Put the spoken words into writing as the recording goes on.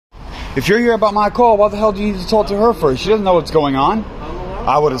If you're here about my call, why the hell do you need to talk to her first? She doesn't know what's going on.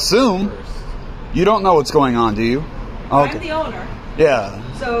 I would assume. You don't know what's going on, do you? Okay. I'm the owner.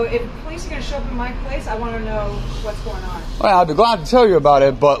 Yeah. So if police are going to show up in my place, I want to know what's going on. Well, I'd be glad to tell you about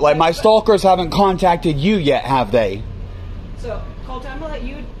it, but like my stalkers haven't contacted you yet, have they? So, Colton, I'm going to let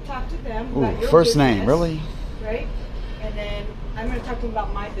you talk to them Ooh, about your first business, name, really? Right? And then I'm going to talk to them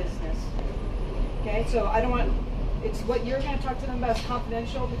about my business. Okay? So I don't want... It's what you're going to talk to them about is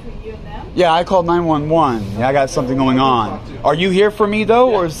confidential between you and them? Yeah, I called 911. Yeah, I got something going on. Are you here for me,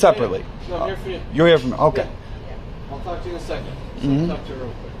 though, or separately? No, I'm here for you. You're here for me. Okay. Yeah. I'll talk to you in a second. Talk to her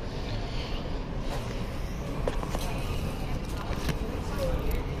real quick.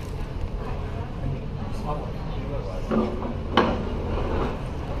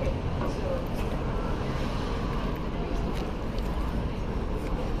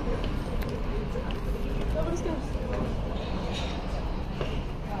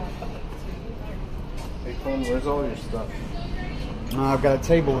 Hey, Colin, where's all your stuff? I've got a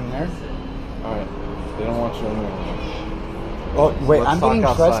table in there. Alright. They don't want you in there. Oh, wait, Let's I'm talk getting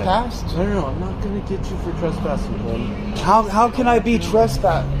outside. trespassed? No, I'm not going to get you for trespassing, Colin. How can I be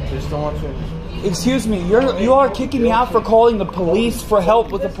trespassed? They just don't want you in. Excuse me, you are kicking me out for calling the police for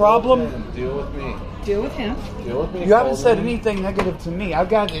help with the problem? Deal with me. Deal with him. Deal with me. You haven't said anything negative to me. I've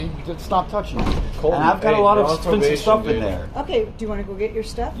got to stop touching me. Colton, And I've got a lot of expensive stuff in dude. there. Okay, do you want to go get your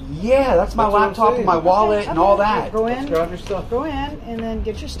stuff? Yeah, that's my That's what I'm laptop and saying. my wallet and all that. Go Let's in. grab your stuff. Go in and then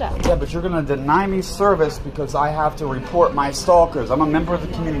get your stuff. Yeah, but you're going to deny me service because I have to report my stalkers. I'm a member of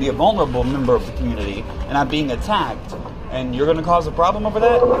the community, a vulnerable member of the community, and I'm being attacked. And you're going to cause a problem over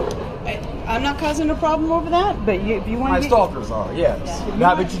that? I'm not causing a problem over that, but if you want My to stalkers are, yes.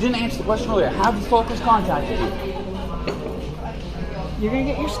 Yeah, but you didn't answer the question earlier. Have the stalkers contacted you? You're going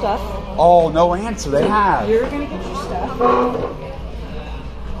to get your stuff. Oh, no answer. They have. You're going to get your stuff.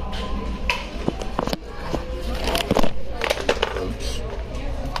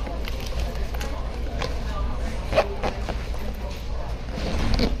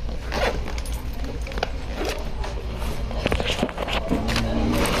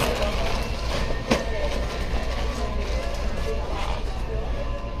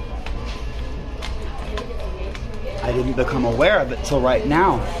 I didn't become aware of it till right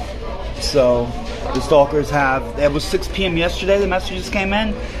now. So the stalkers have, it was 6 p.m. yesterday, the messages came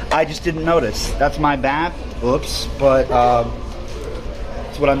in. I just didn't notice. That's my bad. Oops. But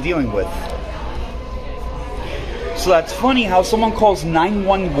it's what I'm dealing with. So that's funny how someone calls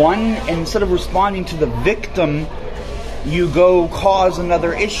 911 and instead of responding to the victim, you go cause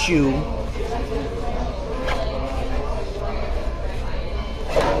another issue.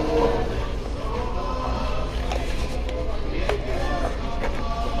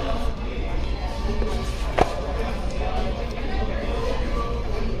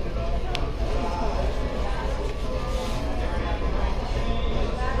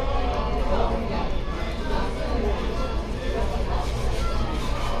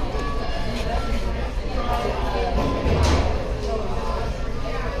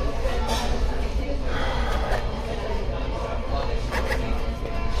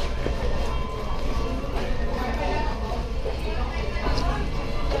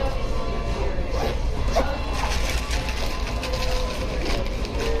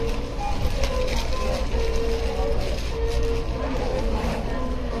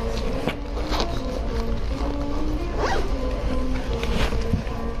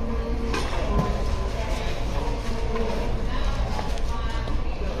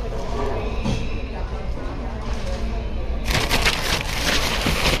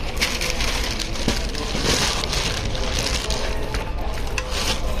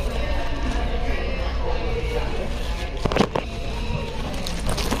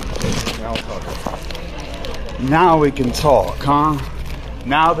 Now we can talk, huh?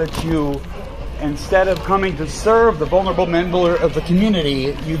 Now that you, instead of coming to serve the vulnerable member of the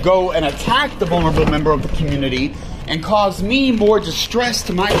community, you go and attack the vulnerable member of the community and cause me more distress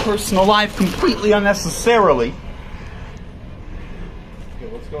to my personal life completely unnecessarily. Okay,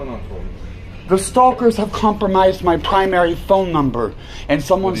 what's going on, Colton? The stalkers have compromised my primary phone number, and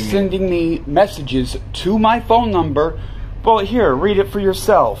someone's sending me messages to my phone number. Well, here, read it for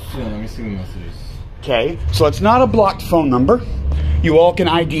yourself. Yeah, let me see the messages. Okay, so it's not a blocked phone number. You all can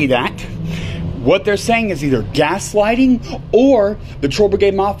ID that. What they're saying is either gaslighting or the Troll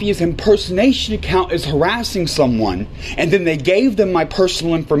Brigade Mafia's impersonation account is harassing someone, and then they gave them my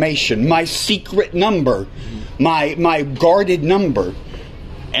personal information, my secret number, my guarded number,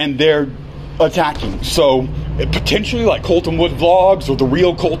 and they're attacking. So potentially like Colton Wood Vlogs or the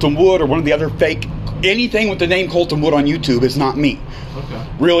real Colton Wood or one of the other fake anything with the name Colton Wood on YouTube is not me. Okay.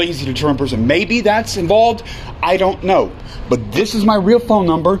 Real easy to turn person. Maybe that's involved. I don't know. But this is my real phone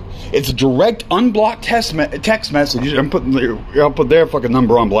number. It's a direct unblocked text message. I'll put their fucking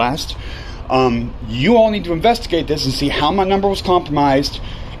number on blast. You all need to investigate this and see how my number was compromised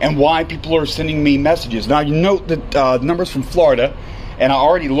and why people are sending me messages. Now, you note that the number's from Florida, and I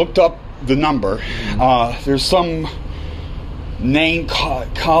already looked up the number. There's some name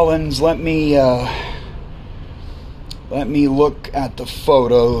Collins. Let me look at the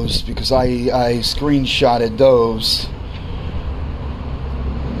photos because I screenshotted those.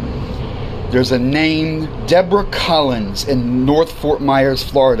 There's a name, Deborah Collins, in North Fort Myers,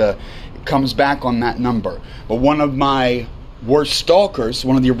 Florida. It comes back on that number. But one of my worst stalkers,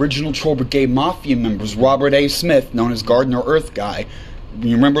 one of the original Troll Brigade Mafia members, Robert A. Smith, known as Gardner Earth Guy.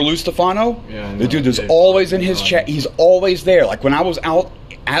 You remember Lou Stefano? Yeah, the dude is always in his chat. He's always there. Like when I was out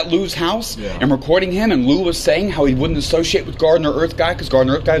at Lou's house and recording him, and Lou was saying how he wouldn't associate with Gardner Earth Guy because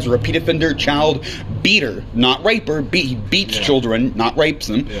Gardner Earth Guy is a repeat offender, child beater, not raper. He beats children, not rapes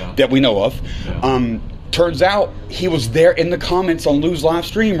them, that we know of. Turns out he was there in the comments on Lou's live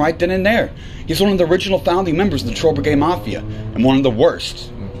stream right then and there. He's one of the original founding members of the Troll Brigade Mafia and one of the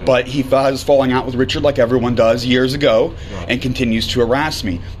worst. But he was falling out with Richard like everyone does years ago and continues to harass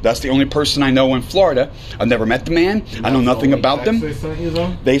me. That's the only person I know in Florida. I've never met the man. I know nothing about them. They sent you,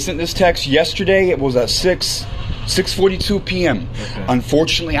 though? They sent this text yesterday. It was at 6:42 p.m. Okay.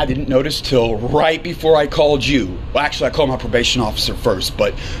 Unfortunately, I didn't notice till right before I called you. Well, actually, I called my probation officer first,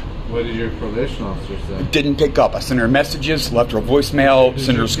 but what did your probation officer say? Didn't pick up. I sent her messages, left her a voicemail,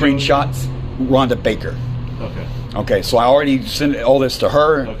 sent her screenshots. Rhonda Baker. Okay. Okay, so I already sent all this to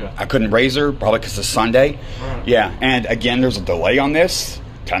her. Okay. I couldn't raise her, probably because it's Sunday. Right. Yeah, and again, there's a delay on this.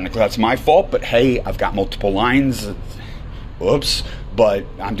 Technically, that's my fault, but hey, I've got multiple lines. Whoops. But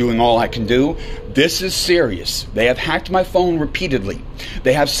I'm doing all I can do. This is serious. They have hacked my phone repeatedly.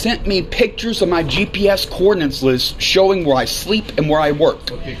 They have sent me pictures of my GPS coordinates list showing where I sleep and where I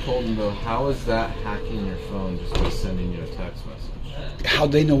work. Okay, Colton, though, how is that hacking your phone just by sending you a text message?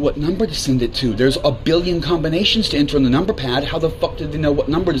 How'd they know what number to send it to? There's a billion combinations to enter on the number pad. How the fuck did they know what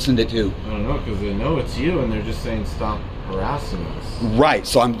number to send it to? I don't know, because they know it's you, and they're just saying stop harassing us. Right,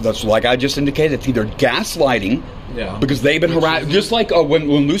 so that's like I just indicated. It's either gaslighting, because they've been harassing. Just like when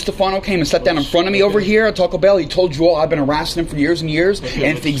Lou Stefano came and sat down in front of me over here at Taco Bell, he told you all I've been harassing him for years and years, and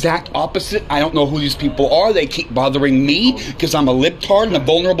it's the exact opposite. I don't know who these people are. They keep bothering me because I'm a libtard and a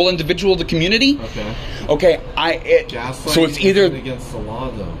vulnerable individual of the community. Okay, so it's either against the law,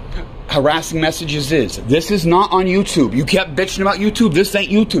 though. Harassing messages is. This is not on YouTube. You kept bitching about YouTube. This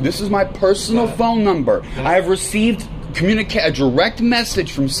ain't YouTube. This is my personal phone number. I have received a direct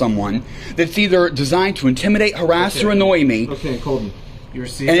message from someone that's either designed to intimidate, harass, or annoy me. Okay, Colton. You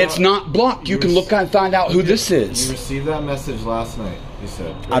received and that? It's not blocked. You can look and find out who this is. You received that message last night, you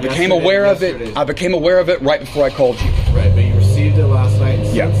said. I became aware of it. I became aware of it right before I called you. Right, but you received it last night, and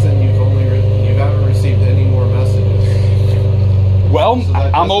since then you haven't received any more messages. Well,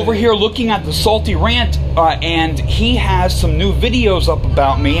 I'm over here looking at the Salty Rant, and he has some new videos up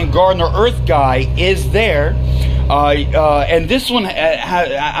about me, and Gardner Earth Guy is there. And this one,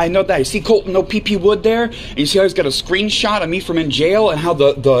 I know that. You see Colton No PP Wood there? And you see how he's got a screenshot of me from in jail and how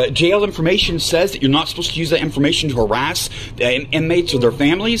the jail information says that you're not supposed to use that information to harass inmates or their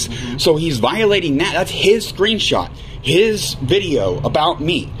families. So he's violating that. That's his screenshot. His video about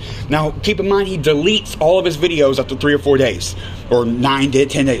me. Now, keep in mind, he deletes all of his videos after 3 or 4 days. Or 9 to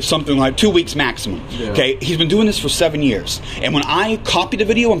 10 days. Something like 2 weeks maximum. Okay? He's been doing this for 7 years. And when I copy the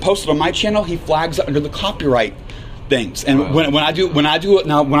video and post it on my channel, he flags it under the copyright things. And when I do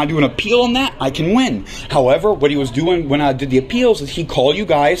an appeal on that, I can win. However, what he was doing when I did the appeals is he'd call you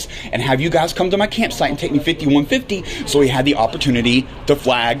guys and have you guys come to my campsite and take me 5150, so he had the opportunity to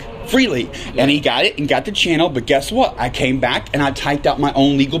flag freely. And he got it and got the channel, but guess what? I came back and I typed out my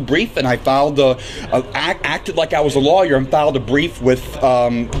own legal brief and I filed acted like I was a lawyer and filed a brief with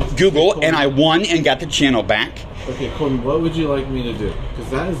Google, and I won and got the channel back. Okay, Colton, what would you like me to do? Because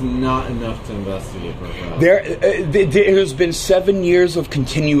that is not enough to investigate. There has been 7 years of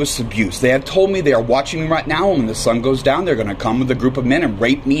continuous abuse. They have told me they are watching me right now, and when the sun goes down, they're going to come with a group of men and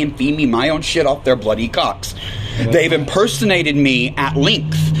rape me and feed me my own shit off their bloody cocks. They've impersonated me at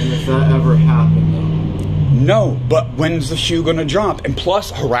length. And if that ever happened, though? No, but when's the shoe going to drop? And plus,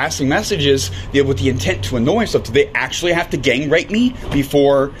 harassing messages with the intent to annoy stuff. Do they actually have to gang rape me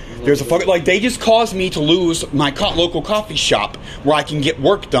before there's a fucking... Like, they just caused me to lose my local coffee shop where I can get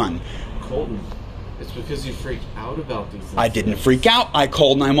work done. Colton, It's because you freaked out about these things. I didn't freak out. I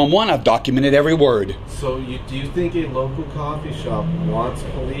called 911. I've documented every word. So do you think a local coffee shop wants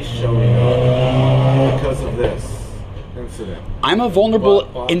police showing up because of this incident? I'm a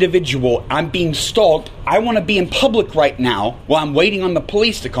vulnerable individual. I'm being stalked. I want to be in public right now while I'm waiting on the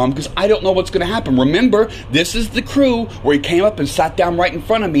police to come because I don't know what's going to happen. Remember, this is the crew where he came up and sat down right in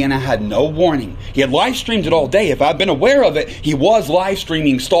front of me and I had no warning. He had live streamed it all day. If I'd been aware of it, he was live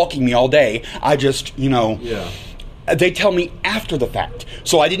streaming, stalking me all day. I just, Yeah. They tell me after the fact.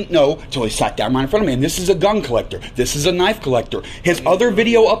 So I didn't know until he sat down right in front of me. And this is a gun collector. This is a knife collector. His other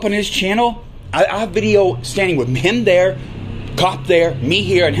video up on his channel, I have video standing with him there, cop there, me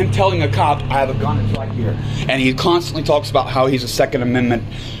here, and him telling a cop, I have a gun, it's right here. And he constantly talks about how he's a Second Amendment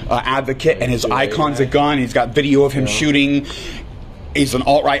advocate, and his icon's a gun. He's got video of him shooting. He's an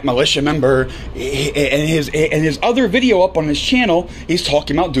alt-right militia member. And his other video up on his channel, he's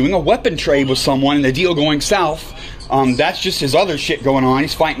talking about doing a weapon trade with someone and the deal going south. That's just his other shit going on.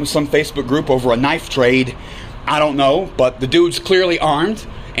 He's fighting with some Facebook group over a knife trade. I don't know, but the dude's clearly armed.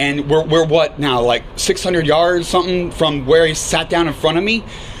 And we're what now, like 600 yards something from where he sat down in front of me?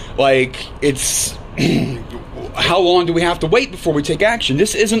 Like, it's... how long do we have to wait before we take action?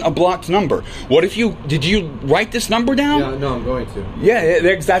 This isn't a blocked number. What if did you write this number down? Yeah, no, I'm going to.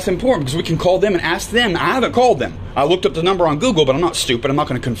 Yeah, that's important because we can call them and ask them. I haven't called them. I looked up the number on Google, but I'm not stupid. I'm not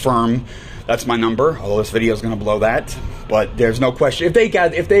going to confirm that's my number, although this video is going to blow that. But there's no question. If they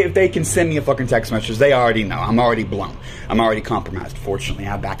can send me a fucking text message, they already know. I'm already blown. I'm already compromised. Fortunately, I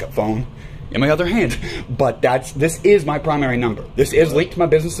have a backup phone in my other hand. But this is my primary number. This is linked to my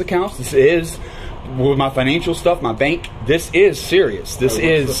business accounts. This is with my financial stuff, my bank. This is serious. This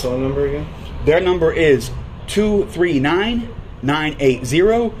is... What's the phone number again? Their number is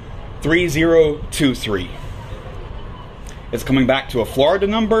 239-980-3023. It's coming back to a Florida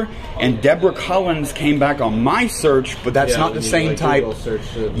number, and Deborah Collins came back on my search, but that's not the same type.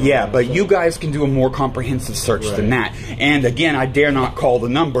 Yeah, but you guys can do a more comprehensive search than that. And again, I dare not call the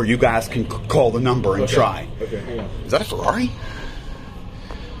number. You guys can call the number and try. Okay, hang on. Is that a Ferrari?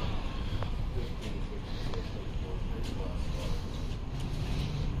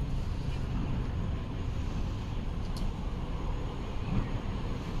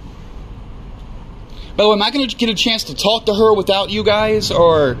 By the way, am I going to get a chance to talk to her without you guys,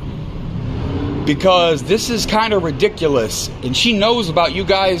 or... Because this is kind of ridiculous, and she knows about you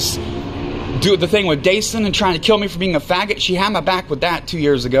guys doing the thing with Dason and trying to kill me for being a faggot. She had my back with that 2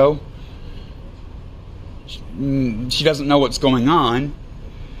 years ago. She doesn't know what's going on.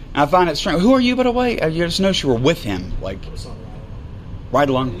 I find it strange. Who are you, by the way? I just noticed you were with him, like, right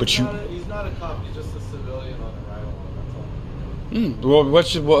along. But you... He's not a cop. He's just a civilian on a ride-along. Well,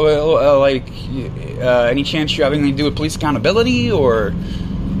 That's all. any chance you have anything to do with police accountability, or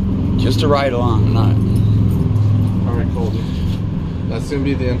just a ride along? Not. All right, Colton. That's gonna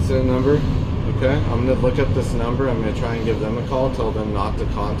be the incident number. Okay, I'm gonna look up this number. I'm gonna try and give them a call. Tell them not to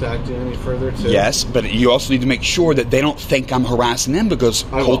contact you any further. Too. Yes, but you also need to make sure that they don't think I'm harassing them, because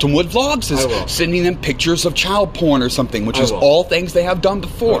Colton Wood Vlogs is sending them pictures of child porn or something, which is all things they have done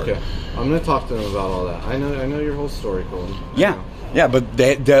before. Okay, I'm gonna talk to them about all that. I know your whole story, Colton. Yeah. Yeah, but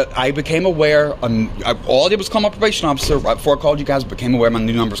I became aware, all I did was call my probation officer right before I called you guys, became aware my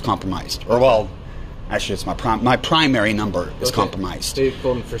new number is compromised. Or, well, actually, it's my primary number is compromised. Hey,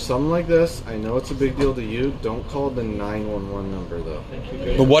 Colton, for something like this, I know it's a big deal to you. Don't call the 911 number, though.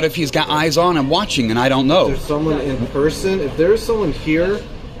 But what if he's got eyes on and watching and I don't know? If there's someone in person, if there's someone here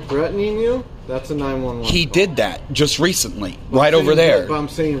threatening you, that's a 911 He call. did that just recently, right over there. But I'm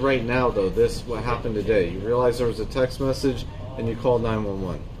saying right now, though, what happened today. You realize there was a text message and you called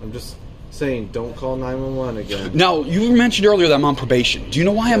 911. I'm just saying, don't call 911 again. Now, you mentioned earlier that I'm on probation. Do you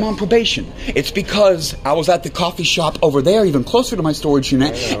know why I'm on probation? It's because I was at the coffee shop over there, even closer to my storage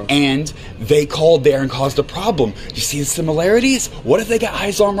unit, and they called there and caused a problem. You see the similarities? What if they got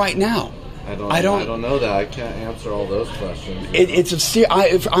eyes on right now? I don't know that. I can't answer all those questions.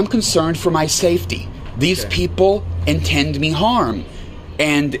 I'm concerned for my safety. These people intend me harm.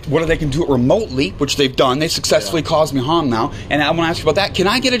 And whether they can do it remotely, which they've done, they successfully caused me harm now. And I want to ask you about that. Can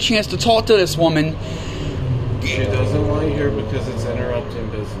I get a chance to talk to this woman? She doesn't want you here because it's interrupting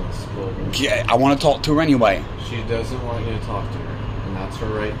business. Yeah, I want to talk to her anyway. She doesn't want you to talk to her, and that's her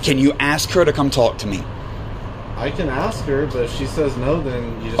right. Can you ask her to come talk to me? I can ask her, but if she says no,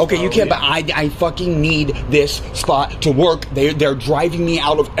 then you just Okay, you can't, leave. but I fucking need this spot to work. They're driving me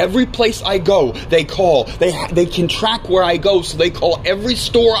out of every place I go. They call. They can track where I go, so they call every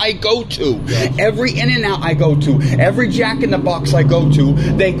store I go to, every In-N-Out I go to, every Jack in the Box I go to.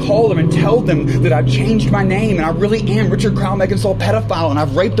 They call them and tell them that I've changed my name and I really am Richard Crowell Megansall pedophile and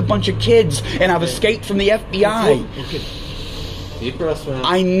I've raped a bunch of kids and I've escaped from the FBI. Okay. Deep breaths, man.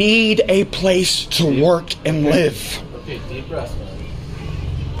 I need a place to work and live. Okay, deep breaths, man.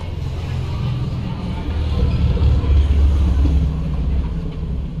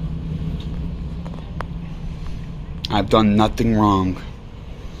 I've done nothing wrong.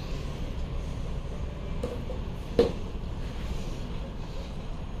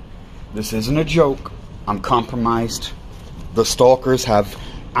 This isn't a joke. I'm compromised. The stalkers have...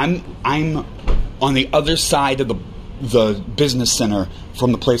 I'm on the other side of the business center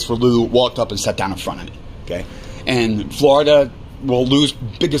from the place where Lou walked up and sat down in front of me. Okay? And Florida, well, Lou's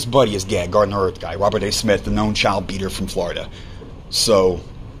biggest buddy is Gag, Gardner Earth guy, Robert A. Smith, the known child beater from Florida. So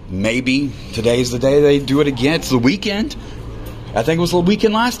maybe today's the day they do it again. It's the weekend. I think it was the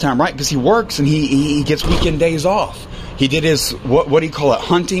weekend last time, right? Because he works and he gets weekend days off. He did his, what do you call it,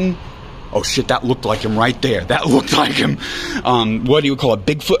 hunting? Oh shit, that looked like him right there. That looked like him. What do you call it,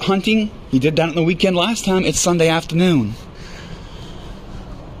 Bigfoot hunting? He did that on the weekend last time. It's Sunday afternoon.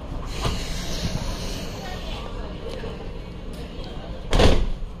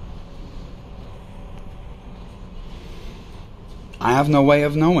 I have no way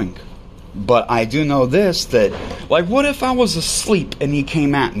of knowing. But I do know this, that, like, what if I was asleep and he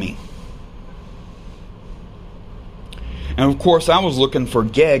came at me? And of course, I was looking for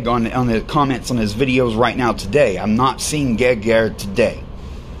Geg on the comments on his videos right now today. I'm not seeing Geg there today.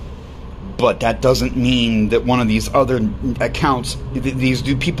 But that doesn't mean that one of these other accounts, these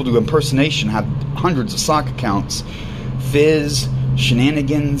people do impersonation, have hundreds of sock accounts. Fizz,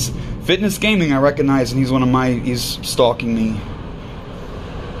 Shenanigans, Fitness Gaming, I recognize, and he's one of my, he's stalking me.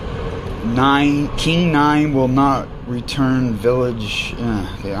 King 9 will not return village.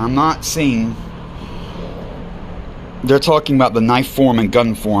 Okay, I'm not seeing. They're talking about the knife form and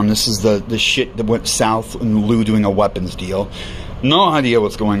gun form. This is the shit that went south in Lou doing a weapons deal. No idea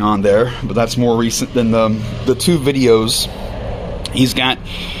what's going on there, but that's more recent than the two videos. He's got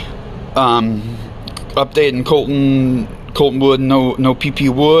updating Colton Wood, no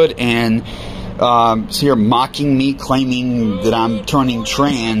PP Wood, and it's here mocking me, claiming that I'm turning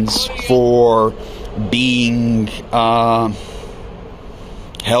trans for being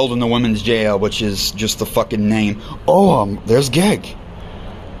held in the women's jail, which is just the fucking name. Oh, there's Geg.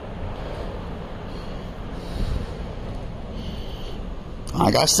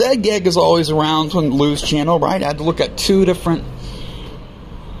 Like I said, Geg is always around on Lou's channel, right? I had to look at two different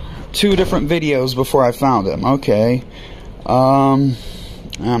videos before I found him. Okay. I'm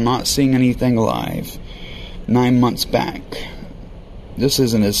not seeing anything live. 9 months back. This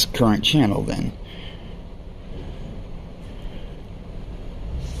isn't his current channel then.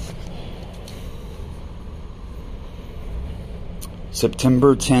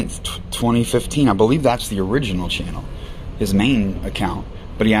 September 10th, 2015. I believe that's the original channel. His main account.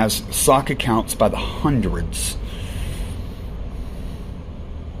 But he has sock accounts by the hundreds.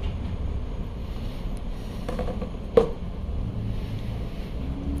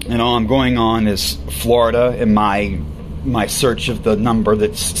 And all I'm going on is Florida in my search of the number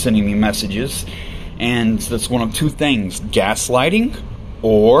that's sending me messages. And that's one of two things. Gaslighting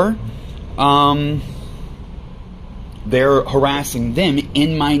or they're harassing them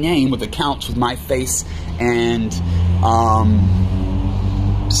in my name with accounts with my face and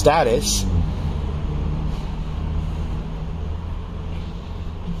status.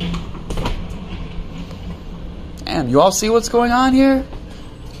 Damn, you all see what's going on here?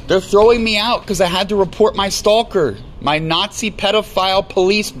 They're throwing me out because I had to report my stalker. My Nazi pedophile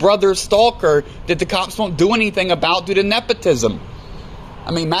police brother stalker that the cops won't do anything about due to nepotism. I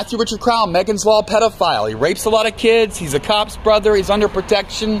mean, Matthew Richard Crowell, Megan's Law pedophile. He rapes a lot of kids. He's a cop's brother. He's under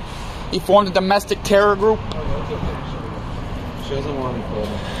protection. He formed a domestic terror group. She doesn't want me for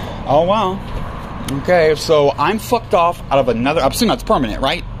them. Oh, wow. Okay, so I'm fucked off out of another... I assume that's permanent,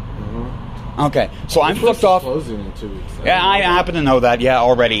 right? Mm-hmm. Okay, so I'm fucked off... Closing in 2 weeks. Yeah, I happen to know that, yeah,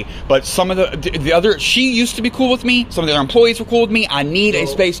 already. But some of the other... She used to be cool with me. Some of the other employees were cool with me. I need a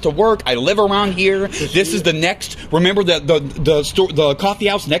space to work. I live around here. This is the next... Remember the coffee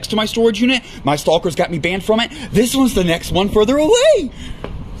house next to my storage unit? My stalkers got me banned from it. This one's the next one further away.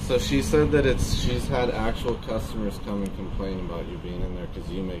 So she said that she's had actual customers come and complain about you being in there because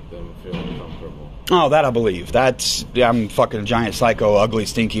you make them feel uncomfortable. Oh, that I believe. I'm fucking giant psycho, ugly,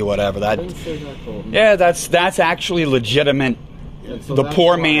 stinky, whatever. I didn't say that, Colton. Yeah, that's actually legitimate. So the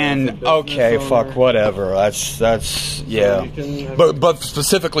poor why, man. Okay, owner, fuck, whatever. That's yeah. But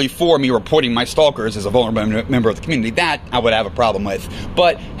specifically for me reporting my stalkers as a vulnerable member of the community, that I would have a problem with.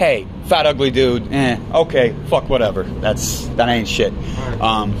 But hey, fat ugly dude. Okay, fuck, whatever. That ain't shit.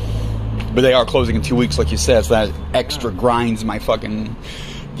 Right. But they are closing in 2 weeks, like you said. So that extra grinds my fucking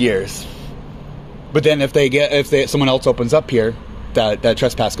gears. But then if someone else opens up here, that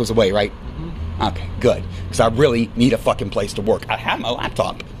trespass goes away, right? Okay, good. Because I really need a fucking place to work. I have my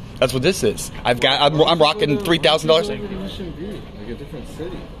laptop. That's what this is. I'm rocking $3,000. Like a different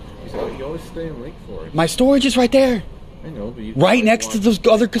city. You always stay in Lake Forest. My storage is right there. I know, but right next to those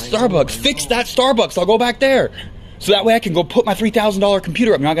other Starbucks. Fix that Starbucks. I'll go back there. So that way I can go put my $3,000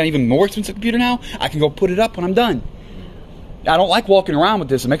 computer up. Now I got an even more expensive computer now. I can go put it up when I'm done. I don't like walking around with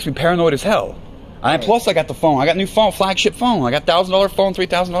this. It makes me paranoid as hell. Plus I got the phone. I got a new phone, flagship phone. I got $1,000 phone,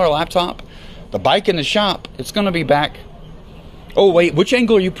 $3,000 laptop. The bike in the shop, it's going to be back. Oh, wait, which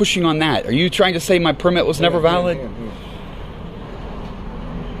angle are you pushing on that? Are you trying to say my permit was never valid?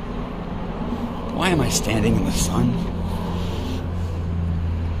 Why am I standing in the sun?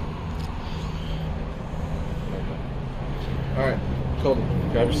 Alright, Colton,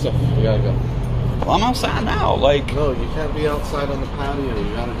 grab your stuff. You gotta go. Well, I'm outside now, like... No, you can't be outside on the patio.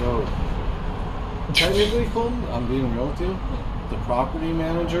 You gotta go. Technically, Colton, I'm being real with you. The property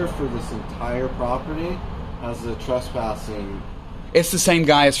manager for this entire property has the trespassing. It's the same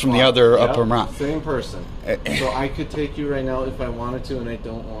guy as from the other upper round. Same person. So I could take you right now if I wanted to, and I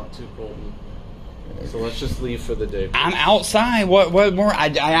don't want to, Colton. So let's just leave for the day. I'm outside. What more? I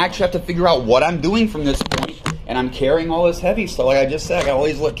actually have to figure out what I'm doing from this point, and I'm carrying all this heavy stuff. Like I just said, I got all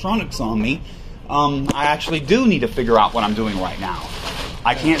these electronics on me. I actually do need to figure out what I'm doing right now.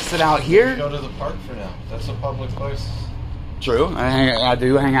 I can't sit out here. Go to the park for now. That's a public place. True, I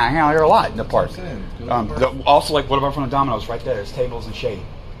do hang out here a lot in the park. Also, like, what about from the Domino's right there? There's tables and shade.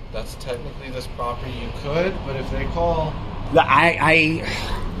 That's technically this property. You could, but if they call,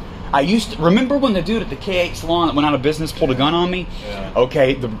 I used to remember when the dude at the K8 salon that went out of business pulled a gun on me. Yeah.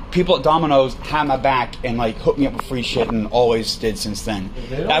 Okay, the people at Domino's had my back and like hooked me up with free shit and always did since then.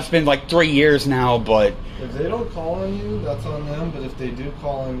 That's been like 3 years now, but if they don't call on you, that's on them. But if they do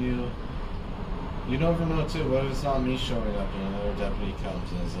call on you. You never know, too. What if it's not me showing up and another deputy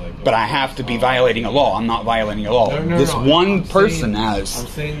comes and is like... But I have to be violating a law. I'm not violating a law. This one person has... I'm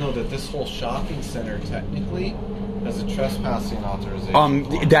saying, though, that this whole shopping center technically has a trespassing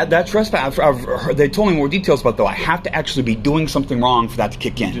authorization. That trespass... They told me more details about, though. I have to actually be doing something wrong for that to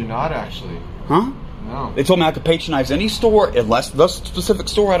kick in. You do not, actually. Huh? No. They told me I could patronize any store unless the specific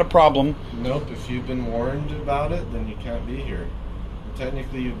store had a problem. Nope. If you've been warned about it, then you can't be here.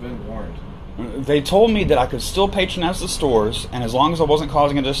 Technically, you've been warned. They told me that I could still patronize the stores, and as long as I wasn't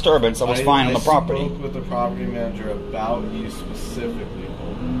causing a disturbance, I was fine on the property. I spoke with the property manager about you specifically,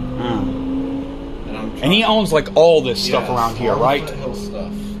 Colton. And he owns like all this stuff around here, right? All the Foothill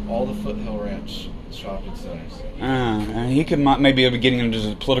stuff. All the Foothill Ranch shopping centers. And he could maybe be getting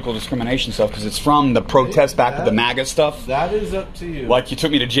into political discrimination stuff because it's from the protest back with the MAGA stuff. That is up to you. Like you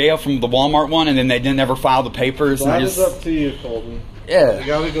took me to jail from the Walmart one, and then they didn't ever file the papers. That is up to you, Colton. Yeah. You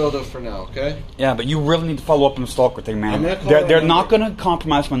gotta go though for now, okay? Yeah, but you really need to follow up on the stalker thing, man. They're not gonna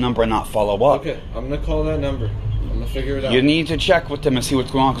compromise my number and not follow up. Okay, I'm gonna call that number. I'm gonna figure it out. You need to check with them and see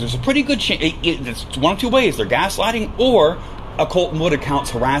what's going on because there's a pretty good chance. It's one of two ways: they're gaslighting, or a Colton Wood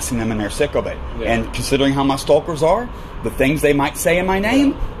account's harassing them and they're sick of it. Yeah. And considering how my stalkers are, the things they might say in my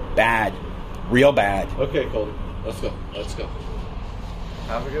name, bad, real bad. Okay, Colton, let's go. Let's go.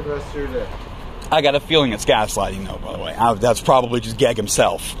 Have a good rest of your day. I got a feeling it's gaslighting, though. By the way, that's probably just Geg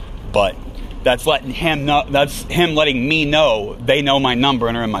himself, but that's letting him know. That's him letting me know they know my number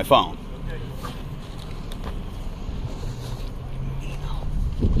and are in my phone.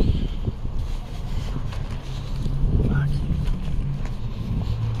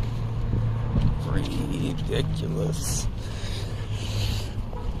 Ridiculous.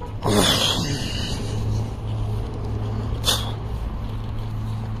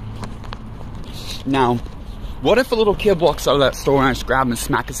 Now, what if a little kid walks out of that store and I just grab him and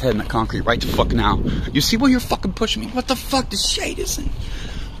smack his head in the concrete right the fuck now? You see where you're fucking pushing me? What the fuck? The shade isn't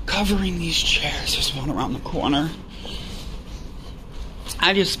covering these chairs. There's one around the corner.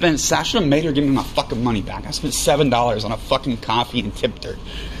 I just spent... I should have made her give me my fucking money back. I spent $7 on a fucking coffee and tipped her.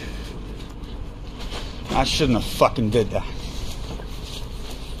 I shouldn't have fucking did that.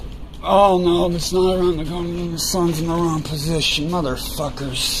 Oh no, it's not around the corner. The sun's in the wrong position,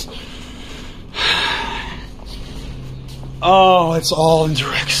 motherfuckers. Oh, it's all in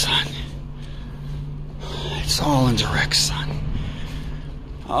direct sun. It's all in direct sun.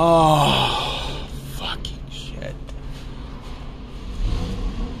 Oh, fucking shit.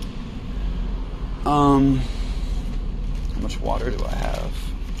 How much water do I have?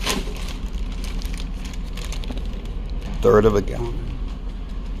 1/3 of a gallon.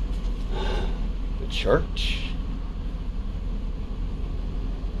 The church.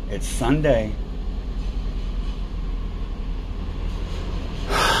 It's Sunday.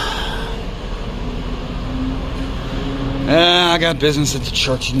 I got business at the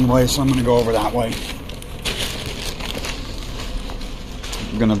church anyway, so I'm going to go over that way.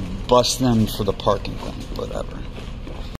 I'm going to bust them for the parking thing, whatever.